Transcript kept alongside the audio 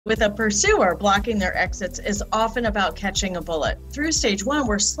with a pursuer, blocking their exits is often about catching a bullet. Through stage 1,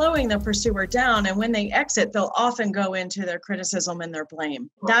 we're slowing the pursuer down, and when they exit, they'll often go into their criticism and their blame.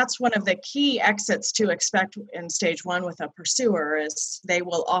 That's one of the key exits to expect in stage 1 with a pursuer, is they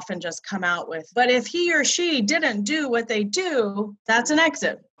will often just come out with, but if he or she didn't do what they do, that's an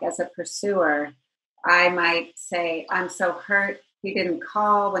exit. As a pursuer, I might say, I'm so hurt. He didn't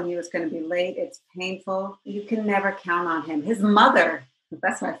call when he was going to be late. It's painful. You can never count on him. His mother,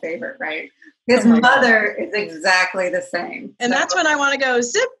 that's my favorite, right? His mother is exactly the same. And that's when I want to go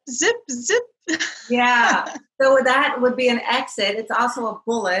zip, zip, zip. Yeah. So that would be an exit. It's also a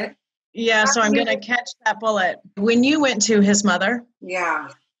bullet. Yeah. So I'm going to catch that bullet. When you went to his mother. Yeah.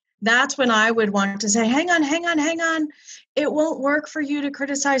 That's when I would want to say, hang on. It won't work for you to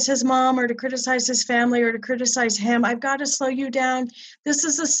criticize his mom or to criticize his family or to criticize him. I've got to slow you down. This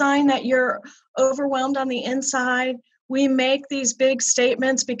is a sign that you're overwhelmed on the inside. We make these big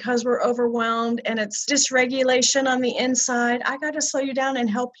statements because we're overwhelmed, and it's dysregulation on the inside. I got to slow you down and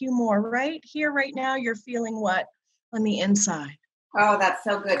help you more. Right here, right now, you're feeling what on the inside? Oh, that's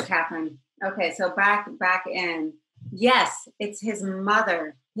so good, Kathryn. Okay, so back in. Yes, it's his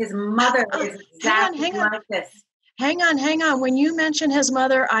mother. His mother is exactly like this. Hang on. When you mention his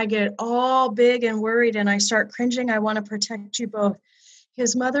mother, I get all big and worried, and I start cringing. I want to protect you both.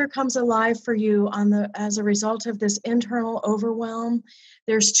 His mother comes alive for you as a result of this internal overwhelm.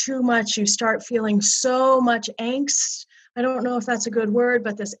 There's too much. You start feeling so much angst. I don't know if that's a good word,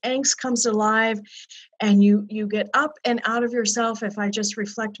 but this angst comes alive, and you get up and out of yourself, if I just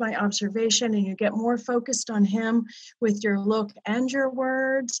reflect my observation, and you get more focused on him with your look and your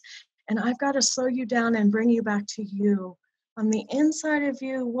words. And I've got to slow you down and bring you back to you. On the inside of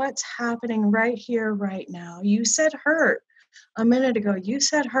you, what's happening right here, right now? You said hurt. A minute ago, you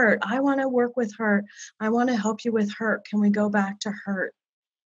said hurt. I want to work with hurt. I want to help you with hurt. Can we go back to hurt?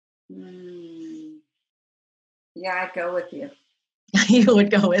 Yeah, I'd go with you. You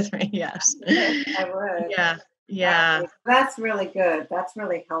would go with me, yes. I would. Yeah. That's really good. That's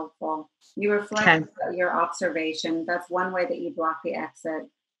really helpful. You reflect your observation. That's one way that you block the exit.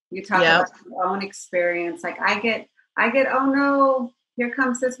 You talk about your own experience. Like I get, oh no, here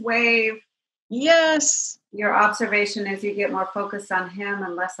comes this wave. Yes. Your observation is you get more focused on him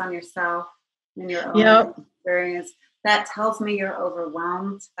and less on yourself and your own experience. That tells me you're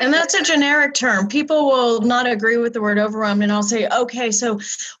overwhelmed. And that's a generic term. People will not agree with the word overwhelmed, and I'll say, okay, so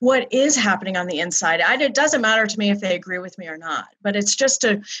what is happening on the inside? It doesn't matter to me if they agree with me or not, but it's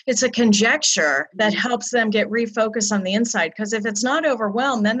a conjecture that helps them get refocused on the inside. Because if it's not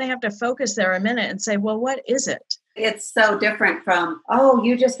overwhelmed, then they have to focus there a minute and say, well, what is it? It's so different from, oh,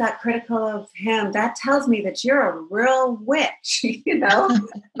 you just got critical of him. That tells me that you're a real witch, it's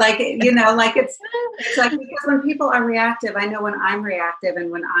like, because when people are reactive, I know when I'm reactive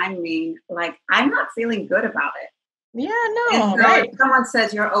and when I'm mean, like I'm not feeling good about it. Yeah, no, so right. If someone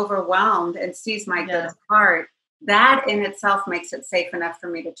says you're overwhelmed and sees my good heart, that in itself makes it safe enough for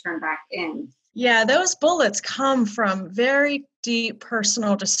me to turn back in. Yeah, those bullets come from very deep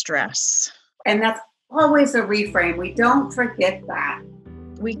personal distress. And that's always a reframe. We don't forget that.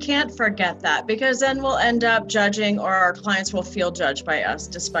 We can't forget that, because then we'll end up judging, or our clients will feel judged by us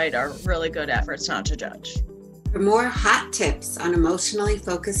despite our really good efforts not to judge. For more hot tips on emotionally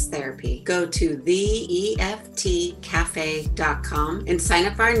focused therapy, go to theeftcafe.com and sign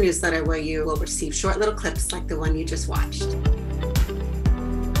up for our newsletter, where you will receive short little clips like the one you just watched.